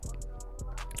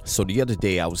So the other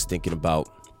day I was thinking about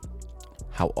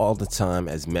how all the time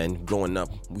as men growing up,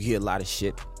 we hear a lot of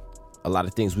shit, a lot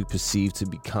of things we perceive to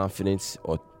be confidence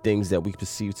or things that we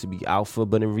perceive to be alpha,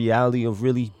 but in reality are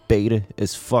really beta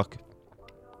as fuck.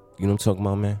 You know what I'm talking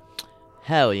about, man?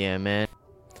 Hell yeah, man.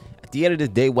 At the end of the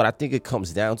day, what I think it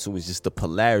comes down to is just the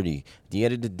polarity. At the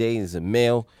end of the day, there's a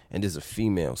male and there's a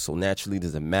female. So naturally,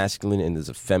 there's a masculine and there's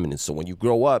a feminine. So when you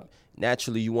grow up,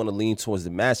 naturally, you want to lean towards the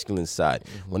masculine side.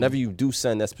 Mm-hmm. Whenever you do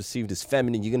something that's perceived as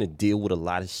feminine, you're going to deal with a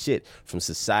lot of shit from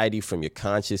society, from your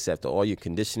conscience, after all your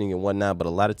conditioning and whatnot. But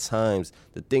a lot of times,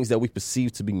 the things that we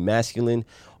perceive to be masculine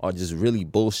are just really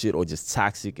bullshit or just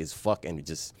toxic as fuck and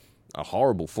just are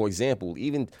horrible. For example,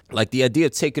 even like the idea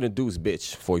of taking a dude's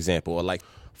bitch, for example, or like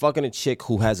fucking a chick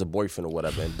who has a boyfriend or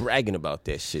whatever and bragging about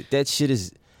that shit.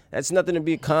 That's nothing to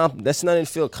be that's nothing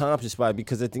to feel accomplished by,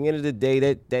 because at the end of the day,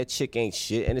 that chick ain't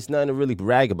shit, and it's nothing to really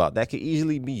brag about. That could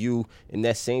easily be you in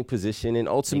that same position, and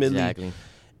ultimately, Exactly.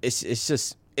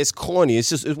 it's corny.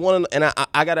 It's one, and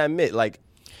I gotta admit, like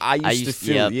I used to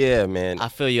feel, yeah, man. I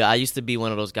feel you. I used to be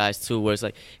one of those guys too, where it's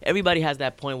like everybody has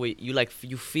that point where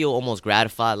you feel almost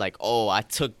gratified, like, oh, I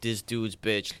took this dude's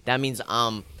bitch. That means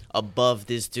I'm above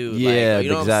this dude. Yeah, like,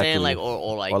 you know exactly. what I'm saying? Like,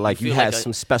 or like you had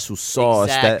some special sauce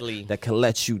exactly. that can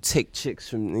let you take chicks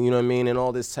from, you know what I mean, and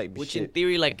all this type of which shit. in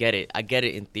theory, like, I get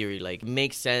it in theory. Like, it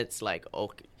makes sense. Like,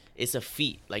 okay, it's a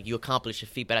feat. Like, you accomplish a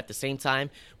feat, but at the same time,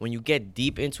 when you get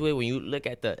deep into it, when you look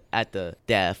at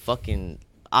the fucking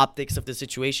optics of the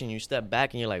situation, you step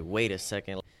back and you're like, wait a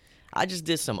second. I just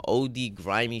did some OD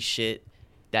grimy shit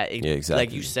that, exactly.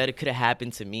 Like you said, it could have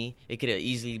happened to me. It could have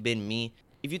easily been me.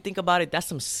 If you think about it, that's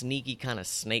some sneaky kind of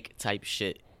snake type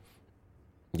shit.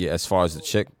 Yeah, as far as the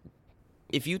chick.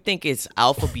 If you think it's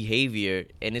alpha behavior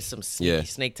and it's some sneaky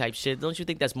snake type shit, don't you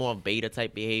think that's more beta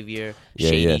type behavior,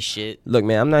 shady shit? Look,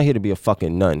 man, I'm not here to be a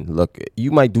fucking nun. Look, you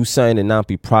might do something and not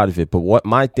be proud of it, but what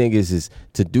my thing is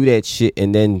to do that shit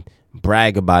and then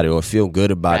brag about it or feel good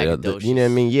about it. You know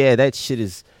what I mean? Yeah, that shit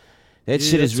is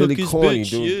really corny,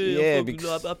 dude. Yeah,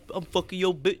 because I'm fucking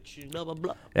your bitch. Blah blah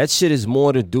blah. That shit is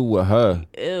more to do with her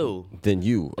than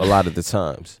you a lot of the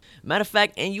times. Matter of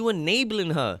fact, and you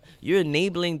enabling her. You're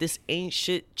enabling this ain't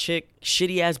shit chick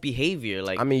shitty ass behavior.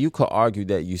 Like, I mean, you could argue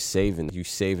that you saving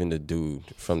the dude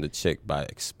from the chick by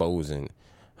exposing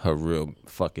her real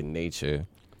fucking nature.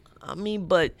 I mean,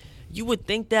 but you would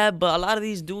think that, but a lot of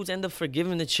these dudes end up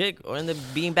forgiving the chick or end up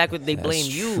being back with they blame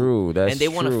you. True, that's and they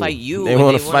want to fight you. They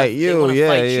want to fight you.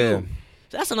 Yeah.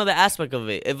 So that's another aspect of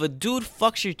it. If a dude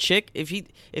fucks your chick, if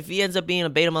he ends up being a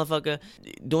beta motherfucker,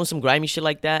 doing some grimy shit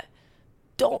like that,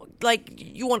 don't, like,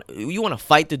 you want to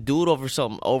fight the dude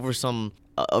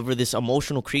over this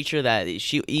emotional creature that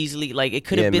she easily, like, it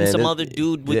could have been some other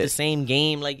dude with the same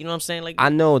game, like, you know what I'm saying? Like, I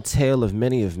know a tale of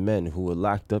many of men who were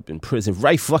locked up in prison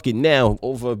right fucking now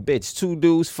over a bitch. Two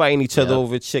dudes fighting each other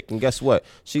over a chick, and guess what?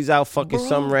 She's out fucking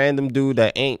some random dude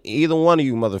that ain't either one of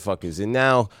you motherfuckers, and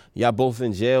now y'all both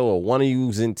in jail, or one of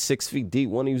you's in 6 feet deep,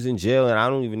 one of you's in jail, and I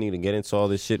don't even need to get into all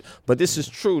this shit, but this is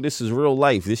true. This is real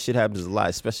life. This shit happens a lot,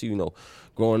 especially, you know,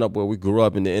 growing up where we grew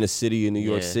up in the inner city in New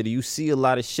York City. You see a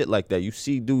lot of shit like that. You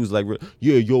see dudes like,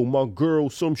 yeah, yo, my girl,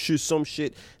 some shit.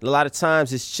 And a lot of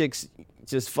times it's chicks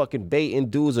just fucking baiting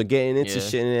dudes or getting into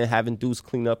shit and then having dudes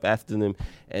clean up after them,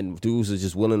 and dudes are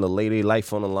just willing to lay their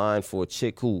life on the line for a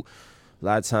chick who a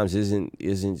lot of times isn't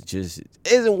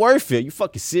worth it. You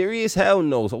fucking serious? Hell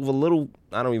no. Over a little,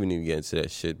 I don't even need to get into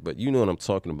that shit, but you know what I'm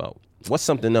talking about. What's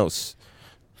something else?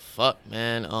 Fuck,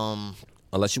 man.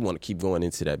 Unless you want to keep going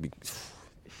into that.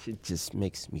 It just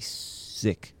makes me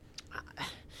sick.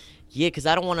 Yeah, because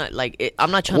I don't want to, like,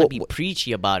 I'm not trying to be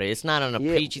preachy about it. It's not on a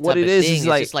preachy type of thing. It's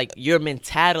like, just like your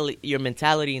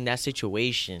mentality in that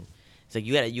situation. It's like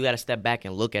you gotta step back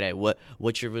and look at it, what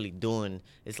you're really doing.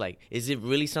 It's like, is it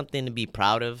really something to be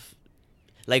proud of?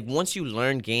 Like, once you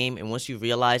learn game and once you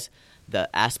realize the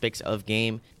aspects of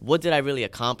game, what did I really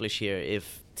accomplish here?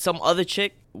 If some other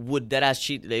chick would deadass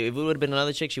cheat, if it would have been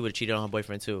another chick, she would have cheated on her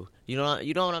boyfriend too. You know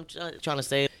what I'm trying to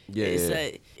say?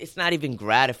 It's not even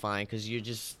gratifying, because you're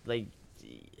just like,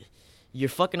 you're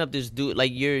fucking up this dude.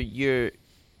 Like, you're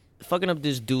fucking up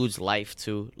this dude's life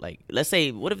too. Like, let's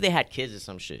say, what if they had kids or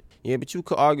some shit? Yeah, but you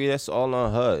could argue that's all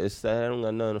on her. It's that I don't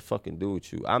got nothing to fucking do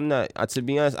with you. I'm not. To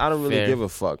be honest, I don't really give a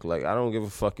fuck. Like, I don't give a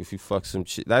fuck if you fuck some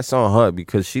shit. That's on her,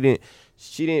 because she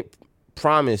didn't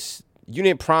promise you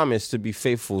didn't promise to be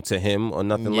faithful to him or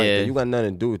nothing like that. You got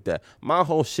nothing to do with that. My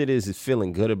whole shit is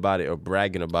feeling good about it or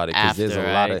bragging about it because there's a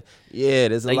lot of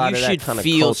there's a lot of that kind of culture.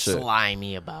 You should feel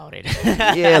slimy about it.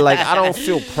 Yeah, like I don't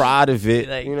feel proud of it.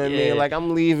 Like, you know what I mean? Like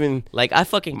I'm leaving. Like I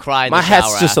fucking cried. My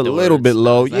hat's just a little bit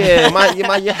low.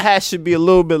 Yeah, your hat should be a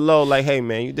little bit low. Like, hey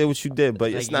man, you did what you did,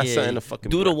 but it's not something to fucking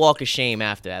do the walk of shame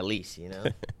after at least, you know.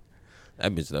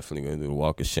 That bitch definitely gonna do the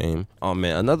walk of shame. Oh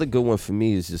man, another good one for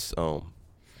me is just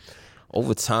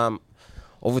over time,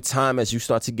 as you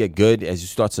start to get good, as you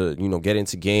start to get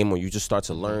into game, or you just start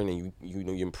to learn and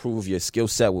you improve your skill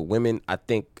set with women. I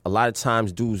think a lot of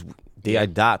times dudes they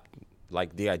adopt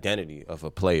like the identity of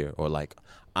a player, or like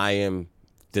I am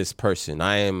this person,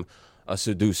 I am a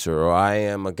seducer, or I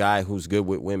am a guy who's good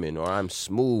with women, or I'm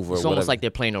smooth, or it's almost like they're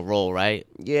playing a role, right?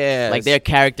 Yeah, like their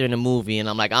character in a movie, and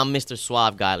I'm like, I'm Mr.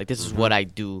 Suave guy. Like this is what I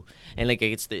do, and like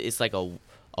it's like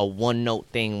a one note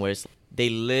thing where they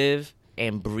live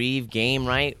and breathe game,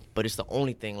 right? But it's the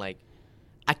only thing. Like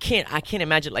I can't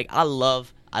imagine. Like I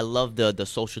love the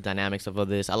social dynamics of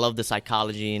this. I love the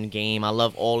psychology in game. I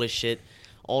love all this shit,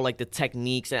 all like the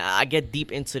techniques, and I get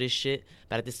deep into this shit.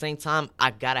 But at the same time,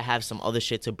 I gotta have some other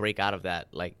shit to break out of that.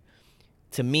 Like,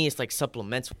 to me, it's like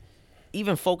supplemental.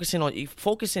 Even focusing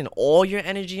all your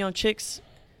energy on chicks,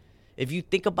 if you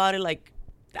think about it, like,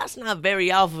 that's not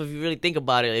very alpha if you really think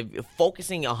about it. If you're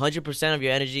focusing 100% of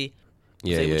your energy,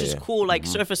 which is cool, like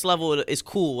surface level is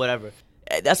cool, whatever.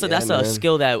 That's a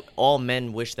skill that all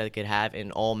men wish that they could have,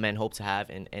 and all men hope to have,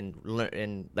 and learn,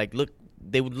 and like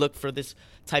they would look for this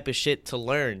type of shit to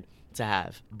learn to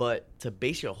have. But to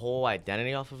base your whole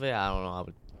identity off of it, I don't know how.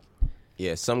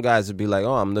 Yeah, some guys would be like,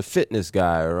 "Oh, I'm the fitness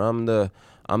guy," or I'm the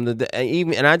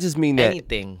and I just mean that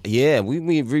anything. Yeah, we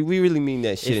really mean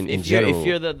that shit in general. If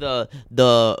you're the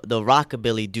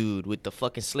rockabilly dude with the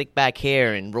fucking slick back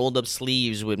hair and rolled up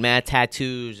sleeves with mad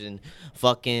tattoos and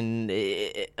fucking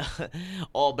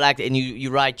all black, and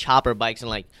you ride chopper bikes and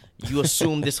like you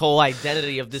assume this whole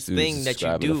identity of this thing that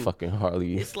you do. Fucking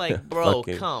Harley. It's like, bro,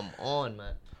 come on,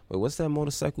 man. Wait, what's that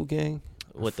motorcycle gang?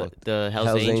 With the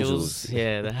Hells Angels?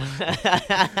 Yeah.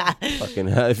 Fucking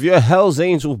hell. If you're a Hells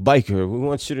Angel biker, we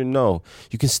want you to know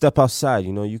you can step outside.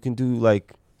 You can do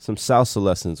like some salsa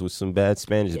lessons with some bad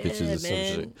Spanish bitches or some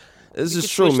shit. This is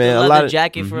true, man. A lot of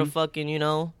jacket for a fucking, a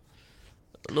little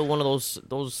one of those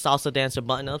salsa dancer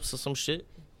button ups or some shit.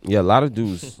 Yeah, a lot of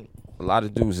dudes,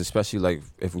 especially like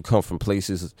if we come from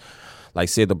places like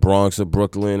say the Bronx or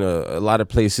Brooklyn, or a lot of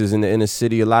places in the inner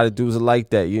city, a lot of dudes are like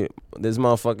that. There's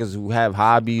motherfuckers who have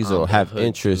hobbies or have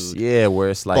interests. Dude. Yeah, where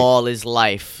it's like ball is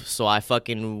life. So I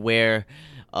fucking wear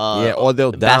or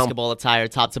they'll basketball attire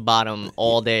top to bottom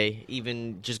all day,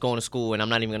 even just going to school, and I'm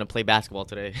not even gonna play basketball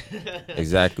today.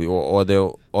 Exactly. Or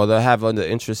they'll have other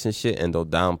interests and shit, and they'll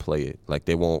downplay it. Like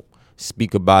they won't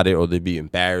speak about it, or they'll be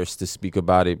embarrassed to speak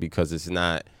about it because it's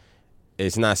not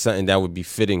something that would be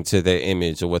fitting to their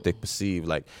image or what they perceive.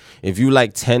 Like, if you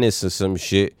like tennis or some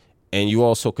shit, and you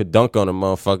also could dunk on a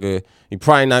motherfucker, you're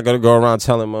probably not gonna go around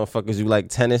telling motherfuckers you like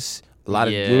tennis. A lot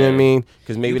of, you know what I mean?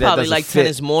 Because maybe that doesn't fit. You probably like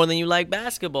tennis more than you like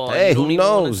basketball. Hey, who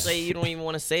knows? You don't even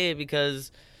want to say it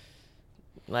because,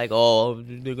 like, oh,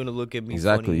 they're gonna look at me.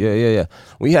 Exactly. Funny. Yeah.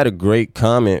 We had a great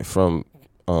comment from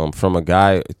a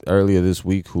guy earlier this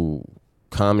week who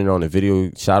commented on the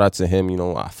video. Shout out to him.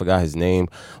 I forgot his name,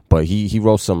 but he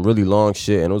wrote some really long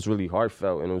shit, and it was really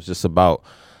heartfelt, and it was just about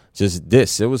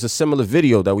this. It was a similar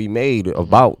video that we made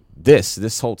about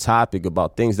this whole topic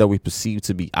about things that we perceive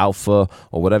to be alpha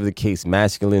or whatever the case,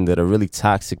 masculine, that are really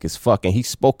toxic as fuck. And he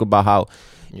spoke about how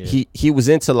he was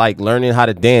into like learning how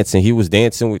to dance, and he was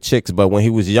dancing with chicks, but when he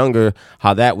was younger,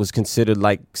 how that was considered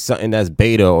like something that's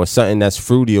beta or something that's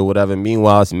fruity or whatever.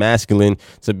 Meanwhile, it's masculine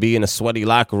to be in a sweaty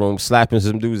locker room slapping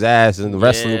some dude's ass in the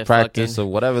wrestling practice or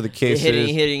whatever the case is.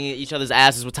 Hitting each other's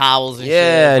asses with towels and shit.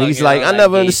 Yeah, and he's like, I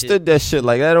never understood that shit.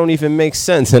 Like, that don't even make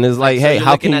sense. And it's like, hey,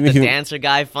 how can you... looking at the dancer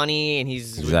guy funny, and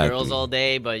he's with girls all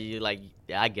day, but you like...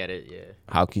 Yeah, I get it, yeah.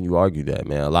 How can you argue that,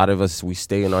 man? A lot of us, we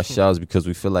stay in our shells because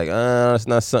we feel like, it's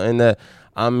not something that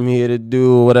I'm here to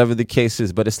do, or whatever the case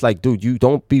is. But it's like, dude, you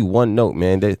don't be one note,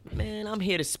 man. Man, I'm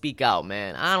here to speak out,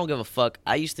 man. I don't give a fuck.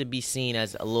 I used to be seen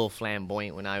as a little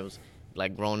flamboyant when I was,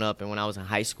 like, growing up, and when I was in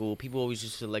high school. People always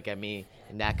used to look at me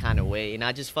in that kind of way, and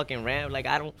I just fucking ran. Like,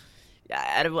 I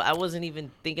wasn't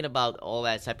even thinking about all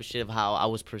that type of shit of how I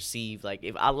was perceived. Like,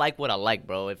 if I like what I like,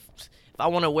 bro, if I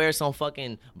want to wear some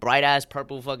fucking bright-ass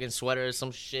purple fucking sweater or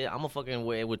some shit, I'm going to fucking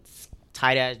wear it with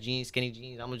tight-ass jeans, skinny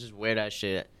jeans. I'm going to just wear that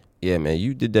shit. Yeah, man,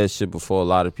 you did that shit before a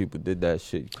lot of people did that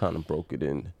shit. You kind of broke it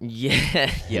in.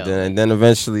 Yeah, yo. And then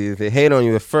eventually they hate on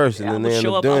you at first, and then they end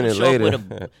up doing it later.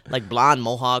 With like blonde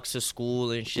mohawks to school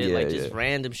and shit, Yeah, like just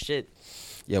random shit.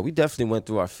 Yeah, we definitely went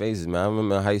through our phases, man. I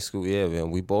remember in high school, yeah,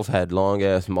 man, we both had long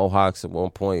ass mohawks at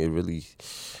one point.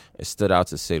 It stood out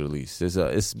to say the least.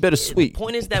 It's bittersweet. The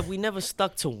point is that we never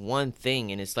stuck to one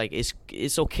thing, and it's like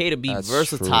it's okay to be That's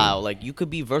versatile. true. Like you could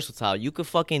be versatile. You could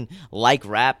fucking like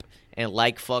rap and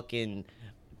like fucking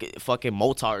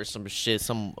Mozart or some shit,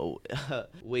 some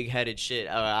wig-headed shit.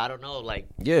 I don't know, like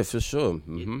Yeah, for sure.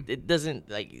 Mm-hmm. it doesn't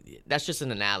like that's just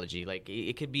an analogy. Like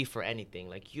it could be for anything.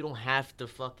 Like you don't have to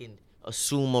fucking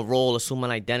assume a role, assume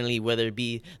an identity, whether it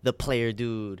be the player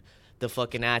dude, the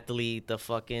fucking athlete, the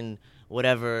fucking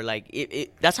whatever.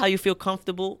 Like that's how you feel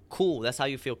comfortable. Cool, that's how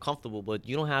you feel comfortable, but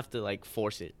you don't have to like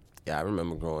force it. Yeah, I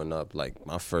remember growing up, like,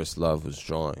 my first love was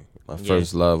drawing. My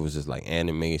first love was just, like,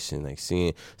 animation, like,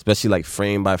 seeing, especially, like,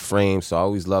 frame by frame. So I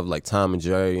always loved, like, Tom and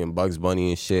Jerry and Bugs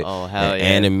Bunny and shit. Oh, hell and yeah.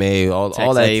 anime,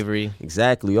 all that. Avery.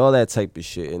 Exactly, all that type of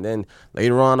shit. And then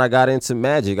later on, I got into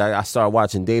magic. I started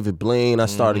watching David Blaine. I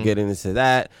started getting into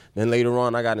that. Then later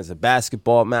on, I got into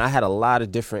basketball. Man, I had a lot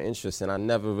of different interests, and I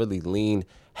never really leaned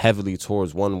heavily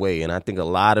towards one way. And I think a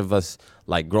lot of us,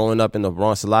 like, growing up in the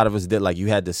Bronx, a lot of us did, like, you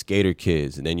had the skater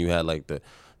kids, and then you had, like, the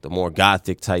more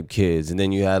gothic type kids, and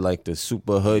then you had, like, the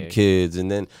super hood kids,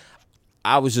 and then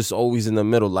I was just always in the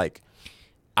middle. Like,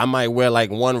 I might wear,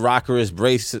 like, one rockerist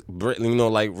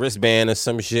like, wristband or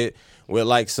some shit with,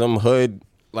 like, some hood,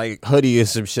 like, hoodie or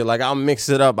some shit. Like, I'll mix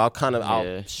it up.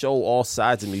 I'll show all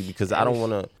sides of me because I don't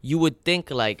want to. You would think,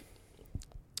 like,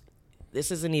 this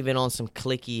isn't even on some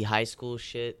cliquey high school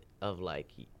shit of like,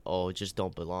 oh, just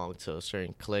don't belong to a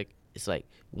certain clique. It's like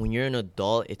when you're an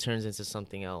adult, it turns into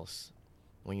something else.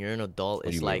 When you're an adult,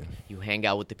 it's like you hang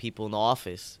out with the people in the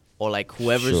office or like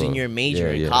whoever's in your major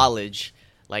in college.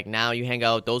 Like now you hang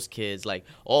out with those kids. Like,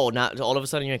 oh, not all of a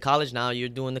sudden you're in college now. You're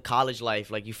doing the college life.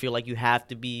 Like you feel like you have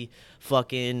to be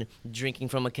fucking drinking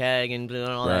from a keg and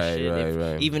all that shit.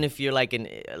 Right. Even if you're like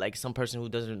some person who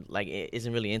doesn't like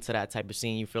isn't really into that type of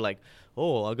scene, you feel like,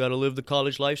 oh, I gotta live the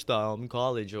college lifestyle. I'm in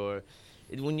college. Or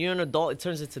when you're an adult, it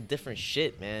turns into different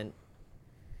shit, man.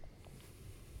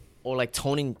 Or like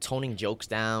toning jokes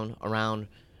down around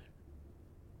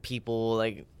people.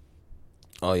 Like,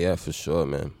 Oh yeah, for sure,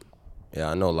 man. Yeah,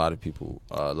 I know a lot of people.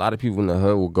 A lot of people in the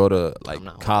hood will go to like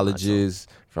colleges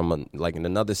from like in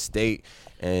another state,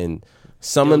 and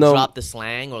some of them drop the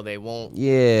slang or they won't.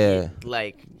 Yeah,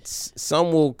 like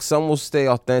some will stay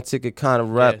authentic and kind of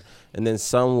rap, and then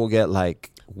some will get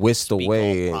like whisked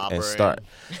away and start.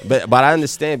 But I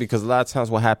understand because a lot of times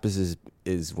what happens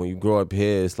is when you grow up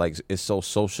here, it's like it's so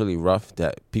socially rough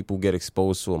that people get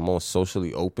exposed to a more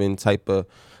socially open type of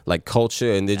like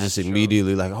culture, and they're just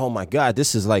immediately like, oh my God,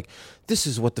 this is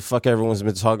what the fuck everyone's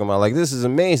been talking about. Like, this is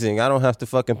amazing. I don't have to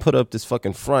fucking put up this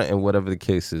fucking front and whatever the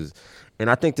case is. And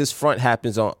I think this front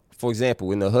happens on, for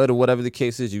example, in the hood or whatever the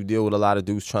case is, you deal with a lot of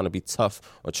dudes trying to be tough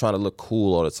or trying to look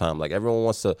cool all the time. Like, everyone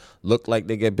wants to look like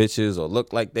they get bitches or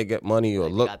look like they get money or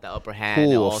like look got the upper hand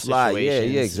cool in or all fly. Yeah,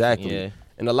 situations. exactly. Yeah.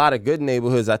 In a lot of good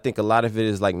neighborhoods, I think a lot of it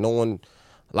is like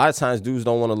a lot of times dudes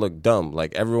don't want to look dumb.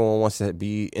 Like everyone wants to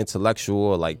be intellectual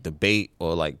or like debate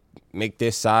or like make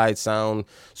their side sound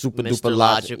super duper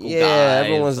logical. Yeah,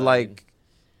 everyone's like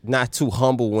not too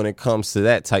humble when it comes to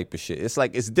that type of shit. It's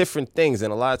like it's different things,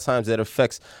 and a lot of times that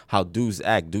affects how dudes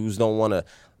act. Dudes don't want to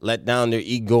let down their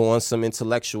ego on some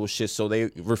intellectual shit, so they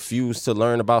refuse to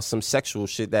learn about some sexual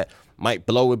shit that might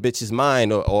blow a bitch's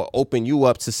mind or open you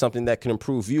up to something that can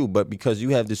improve you. But because you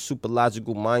have this super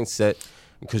logical mindset,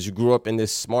 because you grew up in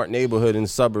this smart neighborhood in the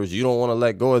suburbs, you don't want to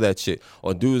let go of that shit.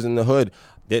 Or dudes in the hood,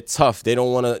 they're tough. They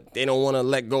don't want to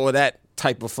let go of that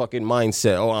type of fucking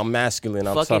mindset. Oh, I'm masculine.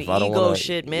 I'm fucking tough. I don't ego want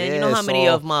shit, man. You know how many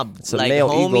of my it's a like male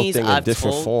homies ego thing I've in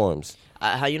different told, forms.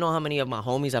 How you know how many of my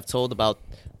homies I've told about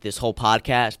this whole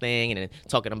podcast thing and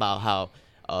talking about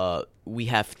how we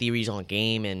have theories on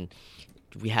game and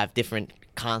we have different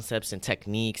concepts and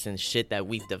techniques and shit that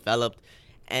we've developed,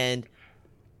 and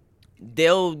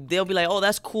they'll be like, oh,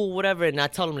 that's cool, whatever, and I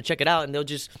tell them to check it out, and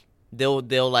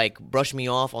they'll like brush me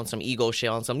off on some ego shit,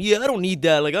 on some, I don't need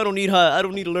that, like I don't need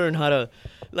to learn how to,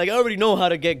 like I already know how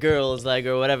to get girls, like,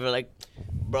 or whatever. Like,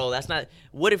 bro, that's not.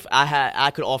 What if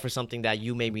I could offer something that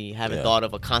you maybe haven't thought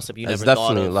of, a concept you never thought of? There's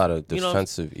definitely a lot of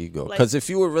defensive ego. Because if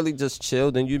you were really just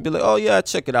chill, then you'd be like, oh yeah,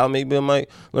 check it out. Maybe I might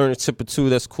learn a tip or two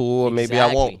that's cool, or maybe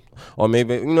I won't. Or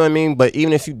maybe, you know what I mean? But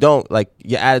even if you don't, like,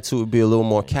 your attitude would be a little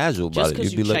more casual about it. Just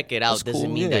because you check it out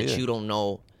doesn't mean that you don't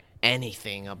know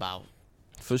anything about.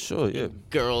 For sure, yeah.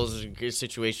 Girls,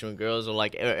 situation with girls, or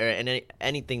like or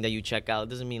anything that you check out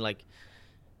doesn't mean like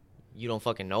you don't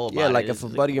fucking know about it. Yeah, like It's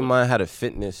if a buddy of mine had a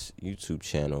fitness YouTube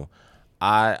channel,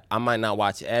 I might not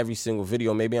watch every single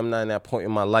video. Maybe I'm not in that point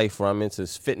in my life where I'm into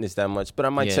fitness that much, but I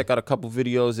might check out a couple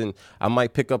videos and I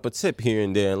might pick up a tip here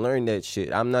and there and learn that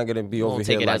shit. I'm not gonna be over here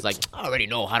take it like, as like I already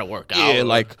know how to work out. yeah,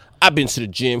 like I've been to the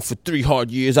gym for 3 hard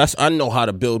years. I know how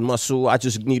to build muscle. I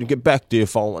just need to get back there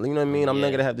if I want. You know what I mean? I'm not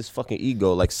gonna have this fucking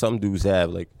ego like some dudes have.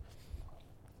 Like,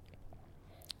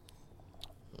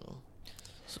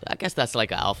 so I guess that's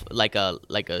like a alpha, like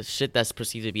a shit that's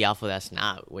perceived to be alpha. That's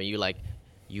not where you like.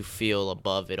 You feel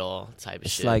above it all type of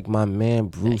it's shit. It's like my man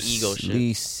Bruce ego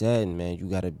Lee shit. said, man, you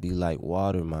gotta be like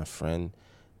water, my friend.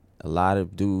 A lot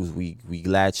of dudes, we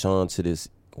latch on to this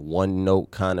one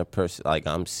note kind of person, like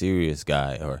I'm serious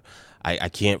guy, or I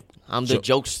can't. I'm the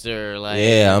jokester, like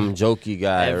I'm jokey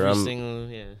guy, or I'm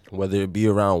single, whether it be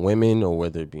around women or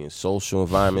whether it be in social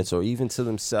environments or even to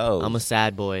themselves. I'm a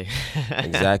sad boy.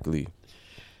 Exactly.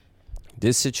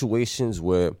 There's situations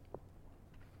where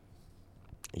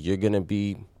you're gonna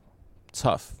be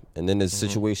tough, and then there's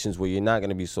situations where you're not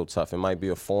gonna be so tough. It might be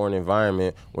a foreign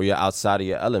environment where you're outside of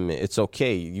your element. It's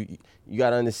okay. You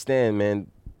gotta understand, man.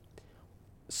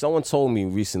 Someone told me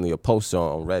recently, a poster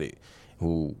on Reddit,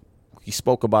 who he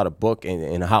spoke about a book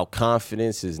and how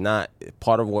confidence is not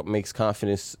part of what makes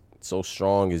confidence so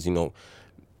strong is, you know,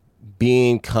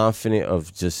 being confident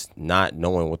of just not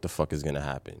knowing what the fuck is gonna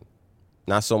happen.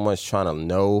 Not so much trying to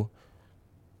know.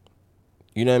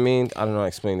 You know what I mean? I don't know how to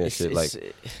explain that shit. Like,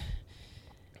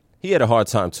 he had a hard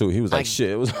time too. He was like,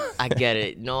 shit. It was I get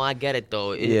it. No, I get it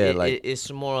though.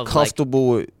 It's more of comfortable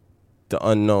with the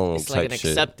unknown. It's type like an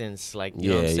shit. acceptance, like you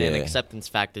know what I'm saying, an acceptance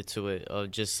factor to it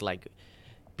of just like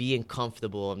being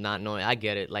comfortable of not knowing. I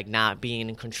get it, like not being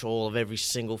in control of every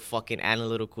single fucking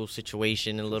analytical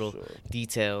situation and little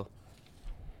detail.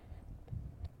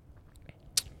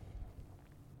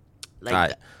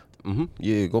 Like.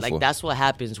 Yeah, go for it. Like that's what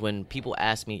happens when people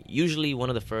ask me. Usually,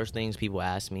 one of the first things people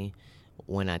ask me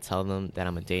when I tell them that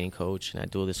I'm a dating coach and I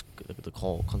do the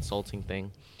call consulting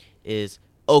thing is,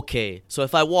 okay, so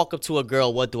if I walk up to a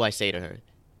girl, what do I say to her?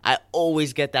 I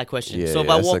always get that question. Yeah, so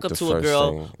if I walk like up to a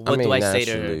girl, what do I say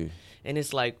to her? Naturally. And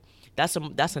it's like that's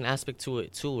an aspect to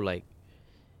it too. Like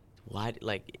why?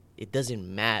 Like it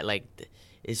doesn't matter. Like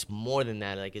it's more than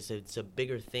that. Like it's a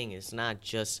bigger thing. It's not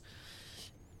just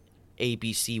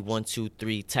ABC 1, 2,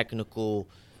 3 technical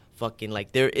fucking,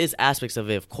 like there is aspects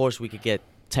of it. Of course we could get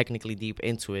technically deep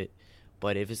into it,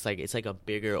 but if it's like a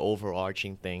bigger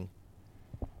overarching thing.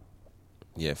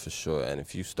 Yeah, for sure. And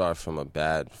if you start from a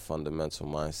bad fundamental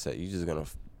mindset, you're just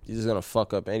gonna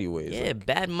fuck up anyways. Yeah, like,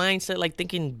 bad mindset, like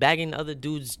thinking bagging other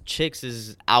dudes' chicks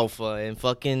is alpha and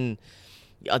fucking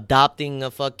adopting a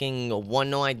fucking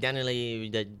one no identity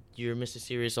that you're Mr.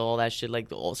 Serious, all that shit,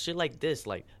 like all shit like this,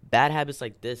 like bad habits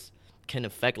like this can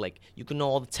affect, like you can know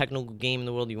all the technical game in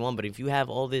the world you want, but if you have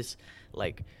all this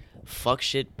like fuck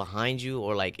shit behind you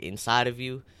or like inside of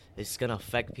you, it's gonna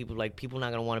affect people. Like people not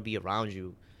gonna want to be around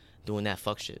you doing that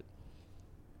fuck shit.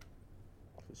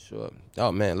 For sure.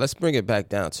 Oh man, let's bring it back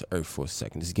down to earth for a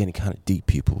second. This is getting kind of deep,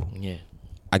 people. Yeah,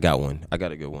 I got one. I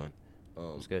got a good one.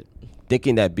 It's good.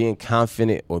 Thinking that being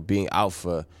confident or being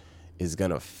alpha is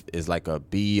like a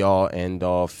be all end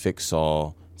all fix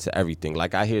all to everything.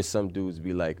 Like I hear some dudes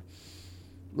be like,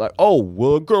 oh,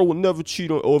 well, a girl will never cheat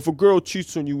on, or if a girl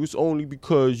cheats on you, it's only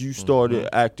because you started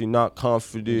acting not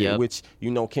confident, which,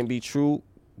 you know, can be true,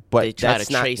 but they try to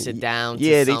trace it down.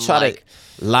 Yeah, to they try like,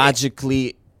 to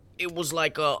logically. It was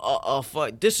like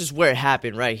this is where it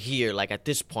happened right here. Like at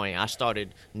this point, I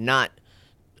started not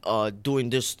doing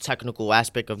this technical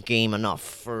aspect of game enough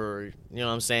for, you know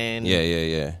what I'm saying?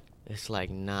 Yeah. It's like,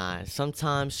 nah,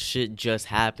 sometimes shit just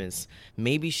happens.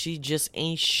 Maybe she just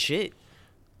ain't shit.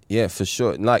 Yeah, for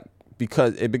sure. Like,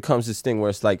 because it becomes this thing where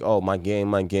it's like, oh, my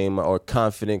game, or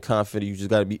confident. You just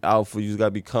got to be alpha. You just got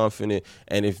to be confident.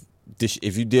 And if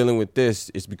you're dealing with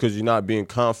this, it's because you're not being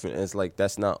confident. And it's like,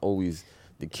 that's not always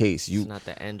the case. It's not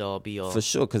the end all be all. For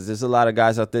sure, because there's a lot of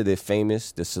guys out there, they're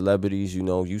famous, they're celebrities, you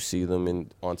know, you see them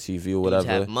on TV or whatever.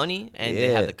 They have money, and they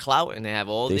have the clout, and they have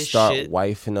all this shit. They start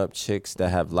wifing up chicks that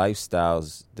have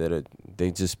lifestyles they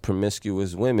just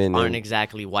promiscuous women. Aren't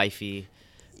exactly wifey.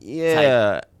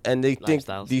 Yeah, and they think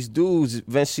lifestyles. These dudes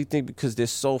eventually think because they're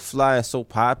so fly and so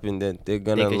popping that they're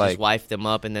gonna just wife them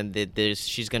up, and then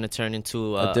she's gonna turn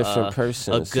into a different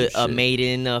person, a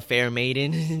maiden, a fair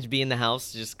maiden, be in the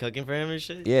house just cooking for him and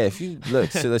shit. Yeah, if you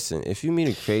look, so listen, if you meet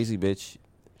a crazy bitch,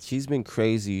 she's been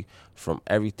crazy from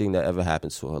everything that ever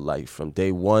happened to her life, from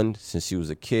day one, since she was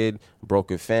a kid,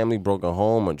 broken family, broken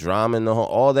home, a drama in the home,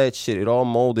 all that shit. It all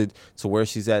molded to where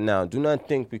she's at now. Do not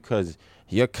think because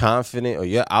you're confident or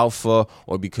you're alpha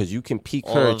or because you can pique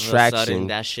her All of a attraction. sudden,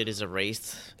 that shit is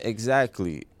erased.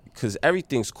 Exactly. Because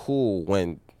everything's cool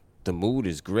when the mood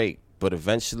is great. But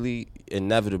eventually,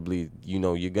 inevitably, you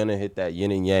know, you're going to hit that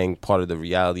yin and yang part of the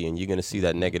reality and you're going to see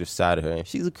that negative side of her. And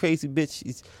she's a crazy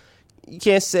bitch. You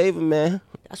can't save her, man.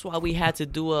 That's why we had to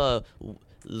do a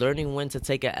learning when to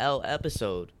take a L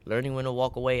episode, learning when to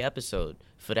walk away episode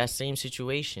for that same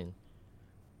situation.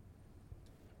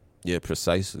 Yeah,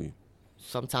 precisely.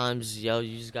 Sometimes, yo,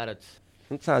 you just gotta.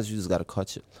 Sometimes you just got to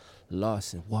cut your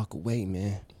loss and walk away,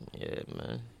 man. Yeah,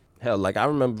 man. Hell, like I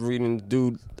remember reading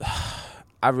dude.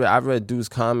 I read dude's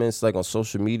comments like on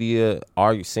social media,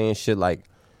 saying shit like,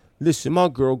 "Listen, my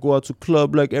girl go out to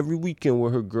club like every weekend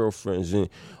with her girlfriends, and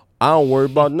I don't worry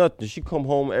about nothing. She come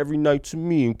home every night to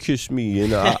me and kiss me,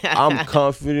 and I'm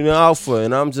confident in alpha."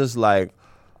 And I'm just like,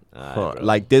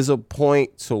 like there's a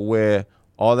point to where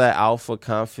all that alpha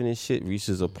confidence shit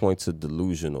reaches a point to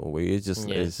delusional, where it's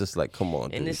just like, come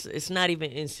on, and dude. it's not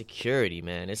even insecurity,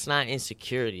 man. It's not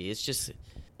insecurity. It's just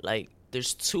like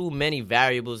there's too many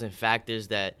variables and factors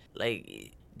that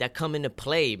come into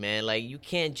play, man. Like you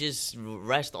can't just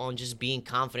rest on just being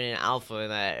confident in alpha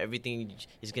and that everything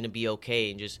is gonna be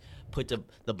okay and just put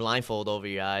the blindfold over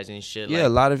your eyes and shit. Yeah, a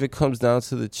lot of it comes down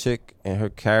to the chick and her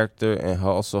character and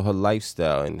also her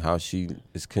lifestyle and how she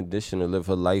is conditioned to live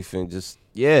her life and just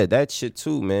that shit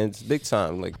too, man. It's big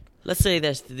time. Like, let's say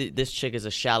this chick is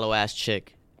a shallow ass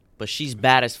chick, but she's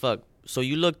bad as fuck. So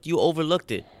you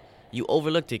overlooked it. You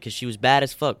overlooked it because she was bad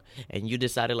as fuck. And you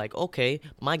decided, like, okay,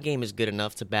 my game is good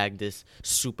enough to bag this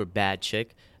super bad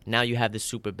chick. Now you have this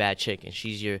super bad chick, and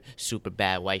she's your super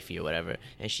bad wifey or whatever.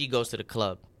 And she goes to the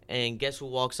club. And guess who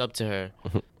walks up to her?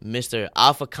 Mr.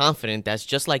 Alpha Confident, that's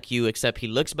just like you, except he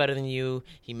looks better than you,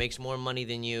 he makes more money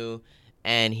than you,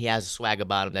 and he has a swag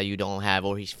about him that you don't have,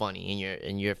 or he's funny,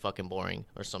 and you're fucking boring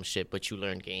or some shit, but you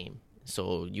learned game.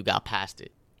 So you got past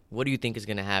it. What do you think is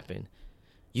going to happen?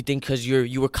 You think because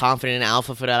you were confident in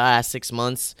alpha for the last 6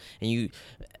 months and you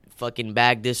fucking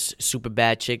bagged this super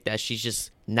bad chick that she's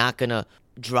just not gonna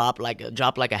drop like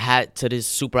a hat to this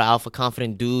super alpha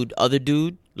confident other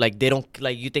dude? Like they don't,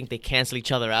 like, you think they cancel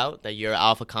each other out? That your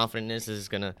alpha confidentness is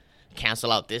gonna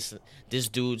cancel out this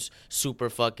dude's super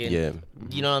fucking,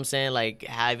 you know what I'm saying? Like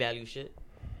high value shit.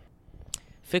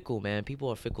 Fickle, man. People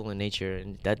are fickle in nature,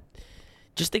 and that.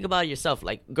 Just think about it yourself.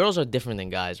 Like girls are different than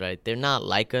guys, right? They're not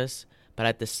like us. But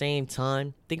at the same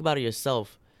time, think about it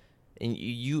yourself. And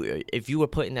if you were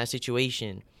put in that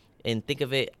situation, and think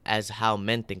of it as how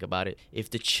men think about it. If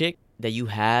the chick that you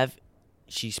have,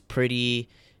 she's pretty,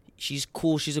 she's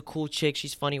cool, she's a cool chick,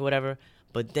 she's funny, whatever.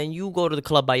 But then you go to the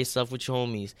club by yourself with your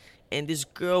homies, and this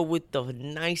girl with the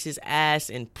nicest ass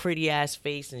and pretty ass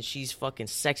face, and she's fucking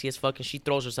sexy as fuck, and she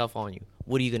throws herself on you.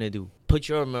 What are you gonna do? Put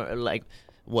your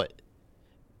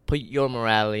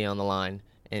morality on the line.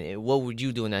 And what would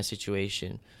you do in that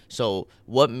situation? So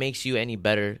what makes you any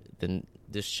better than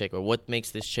this chick? Or what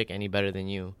makes this chick any better than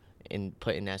you in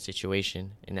that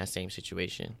situation, in that same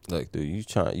situation? Like, dude,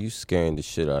 you scaring the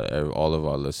shit out of all of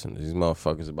our listeners. These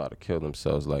motherfuckers about to kill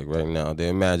themselves. Like right now, they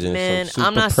imagine. Man,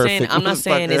 some super I'm not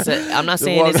saying it's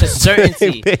perfect a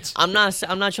certainty. bitch. I'm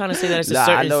not trying to say that it's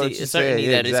a certainty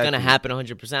that it's gonna happen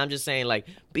 100%. I'm just saying, like,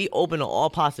 be open to all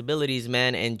possibilities,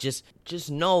 man, and just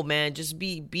know, man, just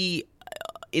be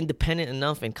independent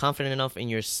enough and confident enough in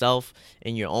yourself,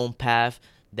 in your own path,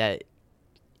 that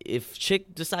if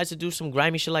chick decides to do some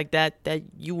grimy shit like that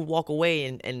you walk away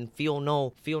and feel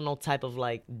no type of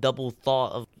like double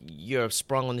thought of you're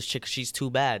sprung on this chick 'cause she's too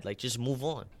bad. Like, just move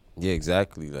on. Yeah,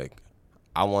 exactly. Like,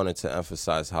 I wanted to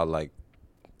emphasize how, like,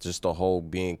 just the whole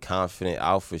being confident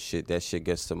alpha shit, that shit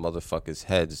gets to motherfuckers'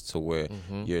 heads to where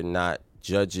you're not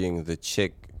judging the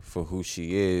chick for who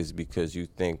she is because you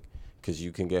think because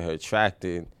you can get her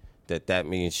attracted that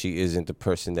means she isn't the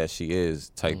person that she is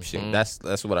type shit.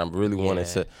 That's what I'm really wanting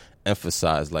to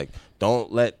emphasize. Like,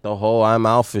 don't let the whole I'm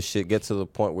alpha shit get to the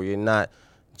point where you're not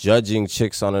judging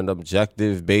chicks on an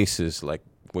objective basis. Like,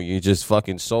 when you're just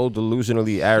fucking so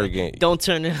delusionally arrogant. Don't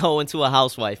turn the hoe into a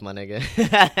housewife, my nigga.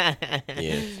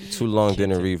 Yeah, too long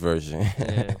dinner reversion.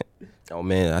 Yeah. Oh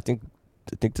man, I think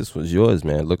this was yours,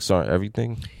 man. Looks aren't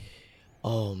everything.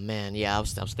 Oh man, yeah, I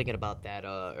was thinking about that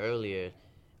earlier.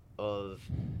 Of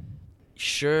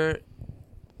sure,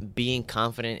 being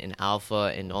confident in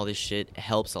alpha and all this shit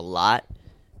helps a lot,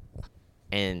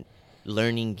 and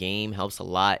learning game helps a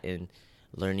lot, and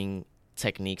learning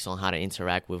techniques on how to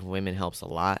interact with women helps a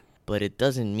lot. But it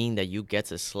doesn't mean that you get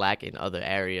to slack in other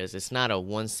areas. It's not a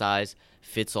one size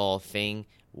fits all thing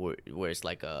where it's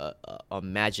like a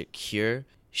magic cure.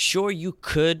 Sure, you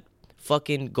could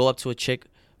fucking go up to a chick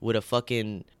with a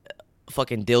fucking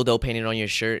fucking dildo painted on your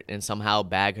shirt and somehow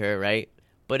bag her, right?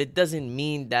 But it doesn't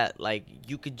mean that like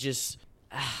you could just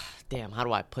damn, how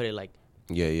do I put it? Like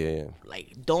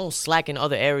like don't slack in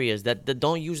other areas. That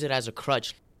don't use it as a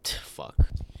crutch. Fuck.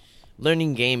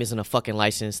 Learning game isn't a fucking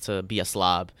license to be a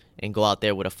slob and go out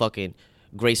there with a fucking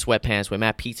gray sweatpants with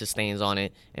mad pizza stains on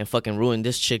it and fucking ruin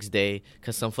this chick's day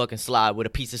because some fucking slob with a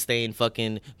pizza stain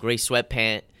fucking gray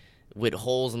sweatpant with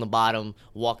holes in the bottom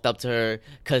walked up to her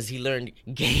because he learned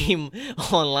game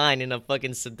online in a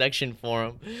fucking seduction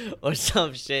forum or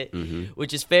some shit,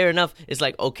 which is fair enough. It's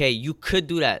like, okay, you could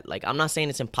do that. Like, I'm not saying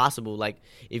it's impossible. Like,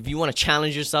 if you want to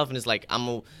challenge yourself and it's like,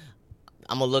 I'm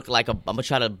gonna look like I'm gonna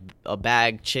try to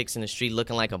bag chicks in the street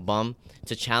looking like a bum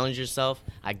to challenge yourself,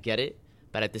 I get it.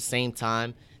 But at the same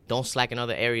time, don't slack in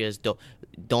other areas.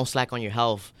 Don't slack on your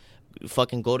health.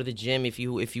 Fucking go to the gym if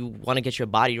you want to get your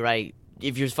body right.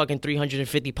 If you're fucking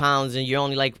 350 pounds and you're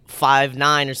only like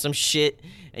 5'9" or some shit,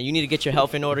 and you need to get your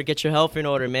health in order, get your health in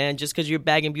order, man. Just because you're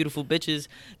bagging beautiful bitches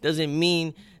doesn't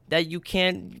mean that you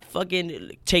can't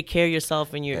fucking take care of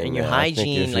yourself and your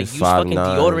hygiene. Like, use fucking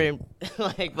deodorant.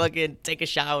 Like, fucking take a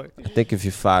shower. I think if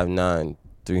you're 5'9",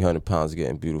 300 pounds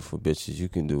getting beautiful bitches, you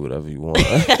can do whatever you want.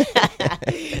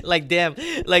 Like, damn,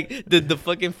 like the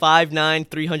fucking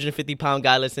 5'9", 350 pound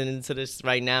guy listening to this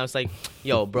right now, it's like,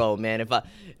 yo, bro, man, if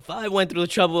I went through the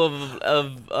trouble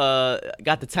of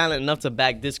got the talent enough to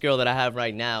back this girl that I have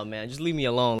right now, man, just leave me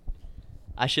alone.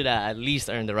 I should have at least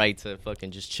earned the right to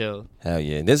fucking just chill. Hell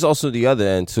yeah. There's also the other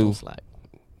end too.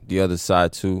 The other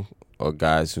side too, or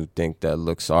guys who think that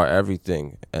looks are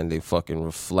everything and they fucking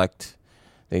reflect.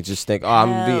 They just think, I'm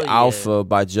gonna be alpha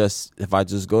by if I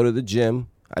just go to the gym,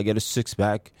 I get a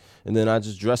 6-pack, and then I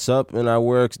just dress up and I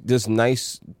wear this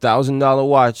nice $1,000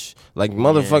 watch. Like,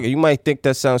 motherfucker, you might think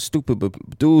that sounds stupid,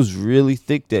 but dudes really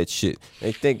think that shit.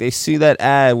 They see that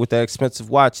ad with that expensive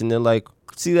watch and they're like,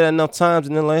 see that enough times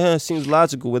and they're like, it seems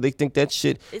logical, where they think that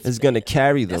shit is gonna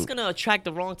carry them. That's gonna attract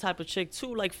the wrong type of chick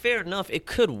too. Like, fair enough, it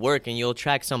could work and you'll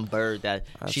attract some bird that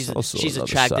she's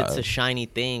attracted to shiny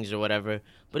things or whatever.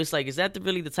 But it's like, is that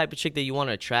really the type of chick that you want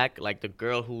to attract? Like the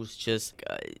girl who's just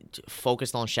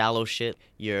focused on shallow shit,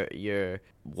 your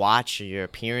watch, or your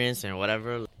appearance, and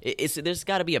whatever. There's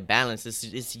got to be a balance.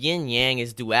 It's yin yang,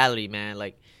 it's duality, man.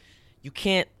 Like, you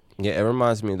can't. Yeah, it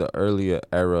reminds me of the earlier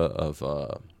era of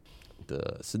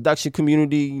the seduction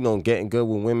community. You know, getting good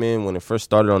with women when it first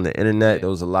started on the internet. There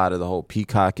was a lot of the whole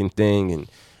peacocking thing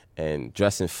and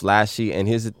dressing flashy. And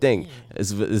here's the thing,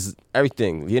 is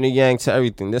everything, yin and yang to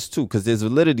everything. That's too, because there's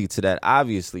validity to that.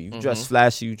 Obviously, you dress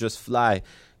flashy, you just fly.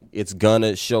 It's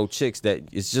gonna show chicks that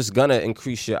it's just gonna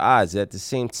increase your odds. At the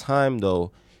same time,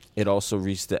 though, it also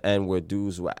reached the end where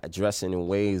dudes were dressing in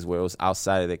ways where it was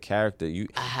outside of their character.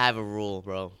 I have a rule,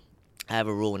 bro. I have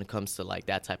a rule when it comes to like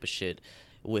that type of shit.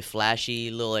 With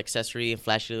flashy little accessory and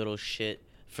flashy little shit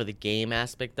for the game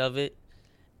aspect of it,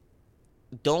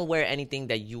 don't wear anything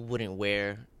that you wouldn't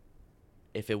wear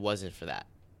if it wasn't for that.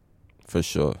 For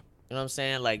sure. You know what I'm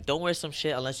saying? Like, don't wear some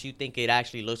shit unless you think it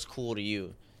actually looks cool to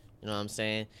you. You know what I'm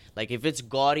saying? Like, if it's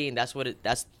gaudy and that's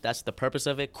that's the purpose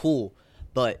of it, cool.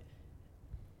 But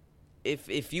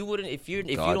if you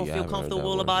don't feel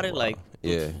comfortable about it, like,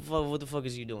 what the fuck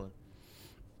is you doing?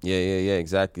 Yeah,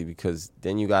 exactly. Because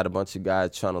then you got a bunch of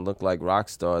guys trying to look like rock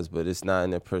stars, but it's not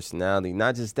in their personality.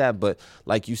 Not just that, but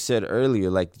like you said earlier,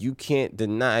 like, you can't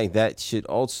deny that shit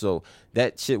also.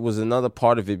 That shit was another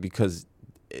part of it, because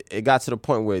it got to the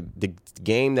point where the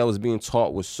game that was being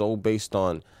taught was so based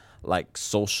on like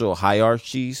social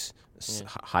hierarchies,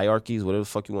 whatever the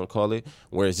fuck you want to call it,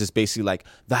 where it's just basically like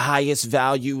the highest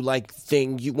value like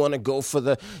thing. You want to go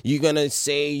for you're gonna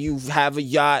say you have a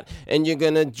yacht and you're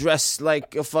gonna dress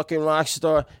like a fucking rock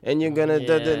star and you're gonna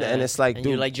and it's like, and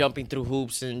dude, you're like jumping through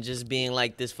hoops and just being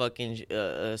like this fucking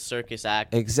circus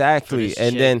act. Exactly.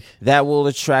 And then that will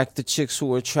attract the chicks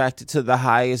who are attracted to the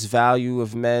highest value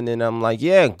of men. And I'm like,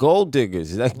 yeah, gold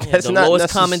diggers. That's the not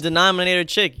lowest common denominator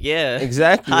chick. Yeah,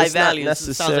 exactly. High it's value. Not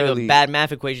necessarily. Sounds like a bad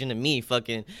math equation to me.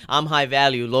 Fucking, I'm high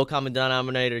value, low common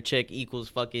denominator chick equals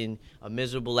fucking a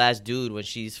miserable ass dude when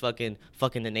she's fucking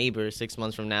the neighbor 6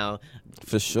 months from now.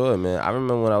 For sure, man. I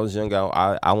remember when I was young,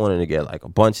 I wanted to get like a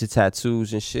bunch of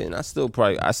tattoos and shit, and I still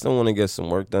want to get some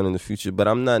work done in the future, but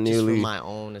I'm not nearly. Just for my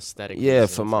own aesthetic. Yeah,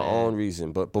 reasons, for my man. own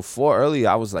reason. But earlier,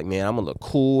 I was like, man, I'm gonna look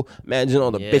cool. Imagine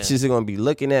all the bitches are gonna be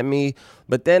looking at me.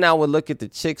 But then I would look at the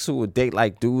chicks who would date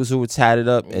like dudes who were tatted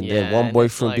up, and then one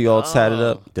boyfriend be all tatted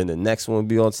up, then the next one would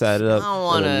be all tatted up. I don't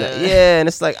wanna. And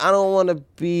it's like, I don't want to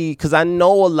be, because I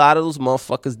know a lot of those those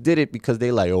motherfuckers did it because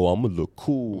they like, oh, I'm gonna look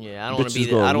cool. Yeah, I don't want to Bitches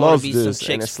be. gonna I don't want love to be this.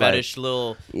 some And chick's it's like, fetish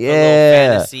little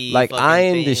fantasy. Like I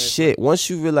am the thing. shit. Once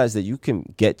you realize that you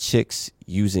can get chicks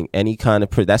using any kind of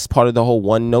that's part of the whole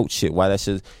one note shit. Why that's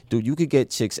just, dude, you could get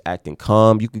chicks acting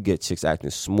calm, you could get chicks acting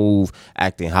smooth,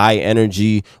 acting high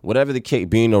energy, whatever the case,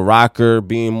 being a rocker,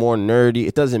 being more nerdy,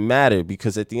 it doesn't matter,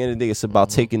 because at the end of the day it's about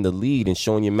taking the lead and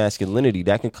showing your masculinity.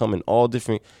 That can come in all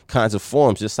different kinds of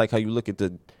forms, just like how you look at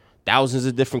the thousands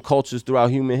of different cultures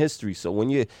throughout human history. So when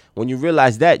you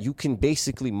realize that, you can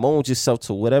basically mold yourself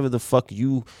to whatever the fuck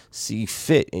you see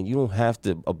fit, and you don't have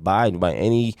to abide by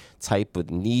any type of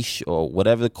niche or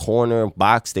whatever corner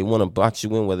box they want to box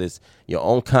you in, whether it's your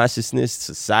own consciousness,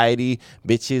 society,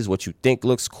 bitches, what you think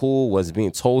looks cool, what's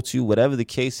being told to you, whatever the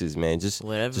case is, man. Just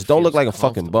don't look like a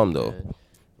fucking bum, though.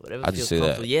 Whatever I just feels say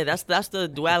comfortable. that. Yeah, that's the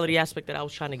duality aspect that I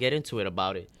was trying to get into it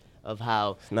about it. Of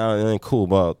how no, it ain't cool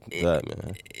about that,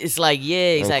 man. It's like,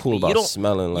 yeah, exactly. Cool about you don't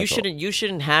smelling like you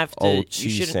shouldn't have to. Old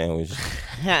cheese sandwich.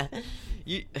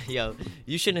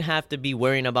 You shouldn't have to be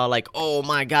worrying about like, oh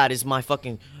my god, is my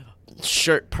fucking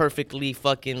shirt perfectly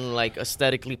fucking like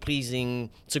aesthetically pleasing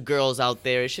to girls out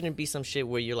there. It shouldn't be some shit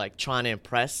where you're like trying to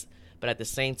impress, but at the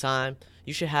same time,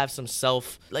 you should have some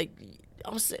self like.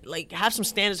 I'm saying, like, have some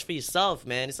standards for yourself,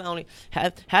 man. It's not only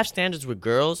have standards with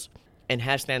girls and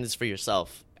have standards for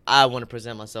yourself. I want to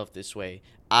present myself this way.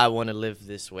 I want to live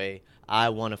this way. I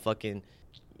want to fucking,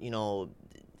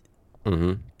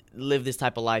 live this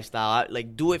type of lifestyle.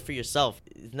 Like, do it for yourself.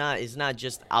 It's not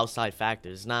just outside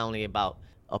factors. It's not only about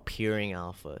appearing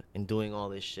alpha and doing all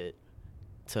this shit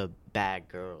to bag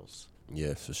girls.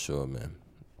 Yeah, for sure, man.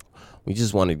 We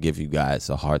just want to give you guys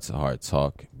a heart-to-heart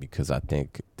talk, because I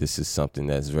think this is something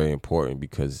that's very important,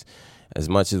 because as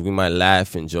much as we might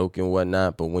laugh and joke and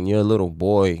whatnot, but when you're a little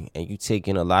boy and you take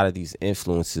in a lot of these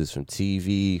influences from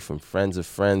TV, from friends of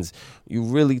friends, you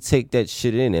really take that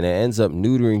shit in, and it ends up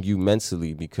neutering you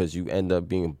mentally, because you end up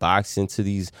being boxed into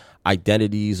these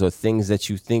identities or things that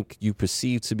you think you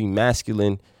perceive to be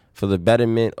masculine for the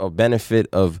betterment or benefit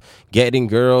of getting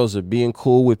girls or being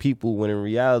cool with people, when in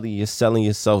reality you're selling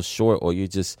yourself short, or you're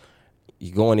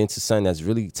going into something that's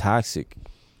really toxic.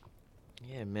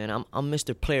 Yeah, man, I'm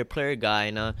Mr. Player guy,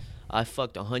 and I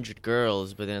fucked 100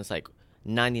 girls, but then it's like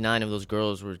 99 of those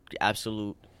girls were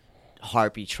absolute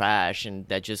harpy trash, and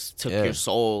that just took your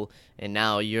soul, and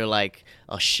now you're like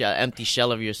a empty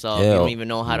shell of yourself. You don't even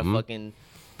know how to fucking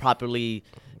properly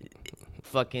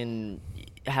fucking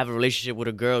have a relationship with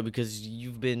a girl because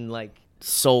you've been like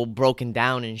so broken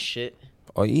down and shit.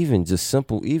 Or even just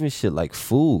simple, even shit like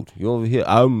food. You over here,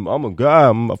 I'm a guy,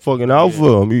 I'm a fucking alpha,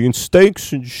 I'm eating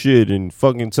steaks and shit, and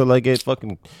fucking till I get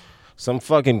fucking some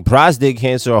fucking prostate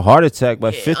cancer or heart attack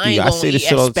by 50. I say this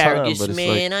shit all the time, but it's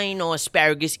man. Like, I ain't no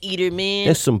asparagus eater, man.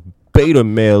 That's some beta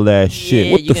male ass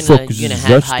shit. What the fuck is this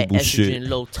vegetable shit?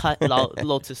 Low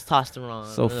testosterone.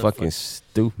 So fucking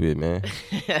stupid, man.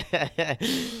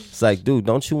 It's like, dude,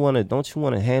 don't you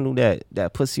wanna handle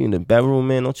that pussy in the bedroom,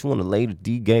 man? Don't you wanna lay the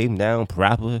D game down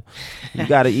proper? You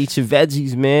gotta eat your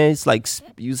veggies, man. It's like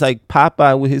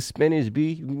Popeye with his spinach,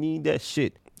 B. You need that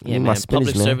shit. Yeah, man.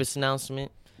 Public service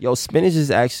announcement. Yo, spinach is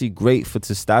actually great for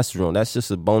testosterone. That's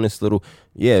just a bonus little,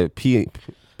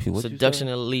 Seduction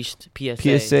Unleashed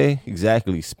PSA. PSA,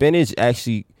 exactly. Spinach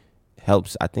actually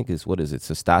helps. I think it's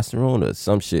testosterone or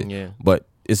some shit. Yeah. But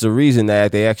it's a reason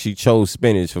that they actually chose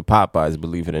spinach for Popeyes,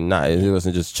 believe it or not. It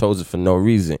wasn't just chosen for no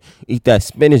reason. Eat that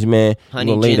spinach, man.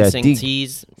 Honey ginseng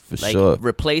teas. For sure.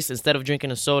 Replace, instead of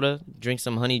drinking a soda, drink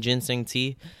some honey ginseng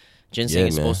tea. Ginseng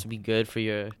is supposed to be good for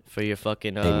your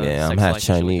fucking hey man, I'm half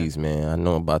Chinese, man. I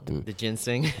know about them. The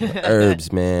ginseng. The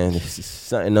herbs, man. It's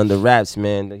something under wraps,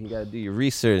 man. You gotta do your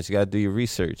research.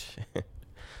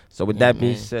 So with that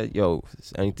being said, yo,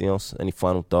 anything else? Any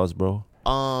final thoughts, bro?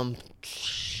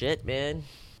 Shit, man.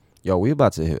 Yo, we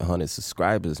about to hit 100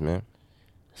 subscribers, man.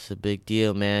 It's a big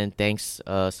deal, man. Thanks,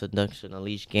 Seduction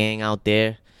Unleashed gang out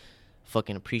there.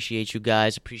 Fucking appreciate you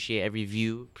guys. Appreciate every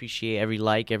view. Appreciate every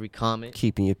like, every comment.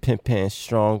 Keeping your pimp pants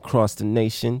strong across the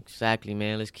nation. Exactly,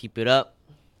 man. Let's keep it up.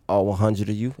 All 100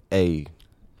 of you. Hey,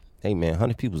 man,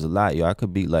 100 people's a lot, yo. I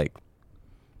could beat like,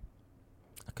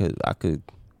 I could.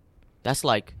 That's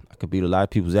like. I could beat a lot of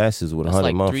people's asses with 100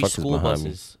 like motherfuckers behind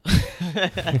me.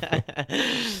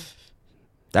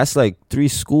 That's like 3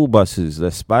 school buses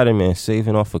that Spider-Man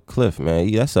saving off a cliff, man.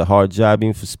 That's a hard job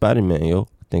even for Spider-Man, yo.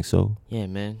 I think so. Yeah,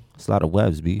 man. It's a lot of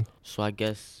webs, B. So I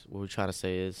guess what we're trying to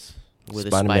say is we're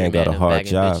Spider-Man got a hard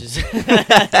job.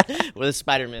 We're the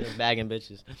Spider-Man of bagging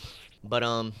bitches. But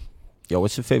yo,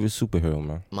 what's your favorite superhero,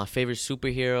 man? My favorite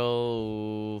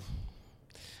superhero,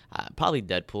 probably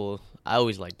Deadpool. I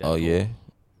always like Deadpool. Oh yeah,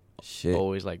 shit.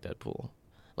 Always like Deadpool.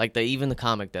 Like even the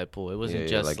comic Deadpool. It wasn't Yeah,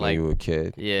 just like like when you were a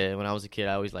kid. yeah. When I was a kid,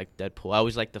 I always liked Deadpool. I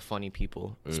always liked the funny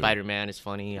people. Spider-Man is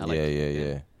funny. I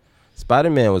Yeah.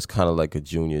 Spider-Man was kind of like a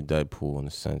junior Deadpool in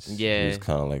a sense. Yeah. He was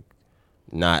kind of like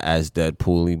not as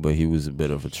Deadpool-y, but he was a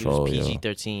bit of a He troll. was yo.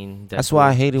 PG-13. That's why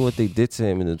I hated what they did to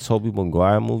him in the Tobey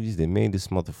Maguire movies. They made this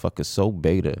motherfucker so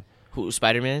beta. Who,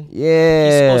 Spider-Man? Yeah.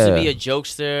 He's supposed to be a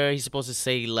jokester. He's supposed to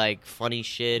say like funny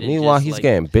shit. And Meanwhile, just, he's like,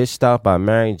 getting bitched out by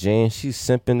Mary Jane. She's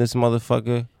simping this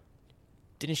motherfucker.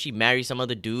 Didn't she marry some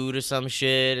other dude or some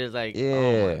shit? It's like, oh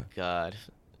Yeah. my god.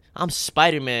 I'm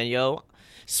Spider-Man, yo.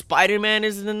 Spider-Man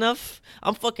isn't enough.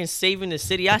 I'm fucking saving the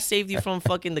city. I saved you from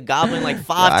fucking the Goblin like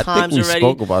 5 I times think we already.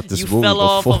 spoke about this you movie fell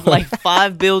off before. of like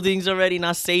 5 buildings already, and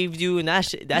I saved you. And that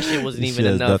shit wasn't This even shit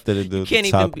has enough. nothing to do You with can't the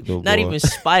even. top Be, billboard. not even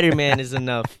Spider-Man is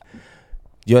enough.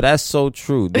 Yo, that's so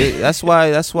true. That's why,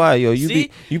 yo, See?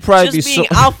 you probably Just be being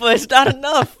so. alpha is not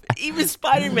enough. Even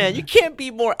Spider-Man, you can't be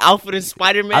more alpha than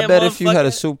Spider-Man. I bet if you had a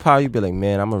motherfucker. superpower, you'd be like,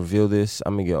 man, I'm gonna reveal this.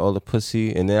 I'm gonna get all the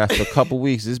pussy, and then after a couple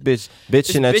weeks, this bitch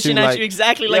bitching at you like,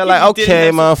 exactly yeah, like, like if you okay,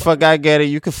 didn't have motherfucker, I get it.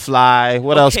 You can fly.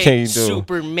 What else Okay, can you do?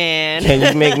 Superman. Can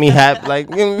you make me happy? Like,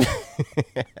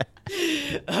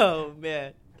 Oh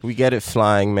man. we get it,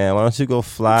 flying man. Why don't you go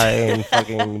fly and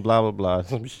fucking blah blah blah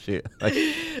some shit? Like,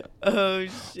 Oh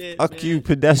shit. fuck man. you,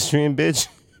 pedestrian bitch.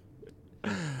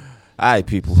 All right,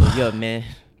 people. Yo, man.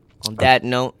 On that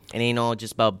note, it ain't all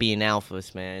just about being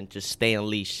alphas, man. Just stay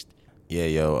unleashed. Yeah,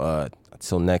 yo.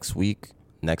 Until next week,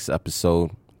 next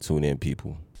episode. Tune in,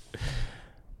 people.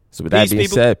 So with that Peace, being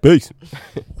people. said, peace.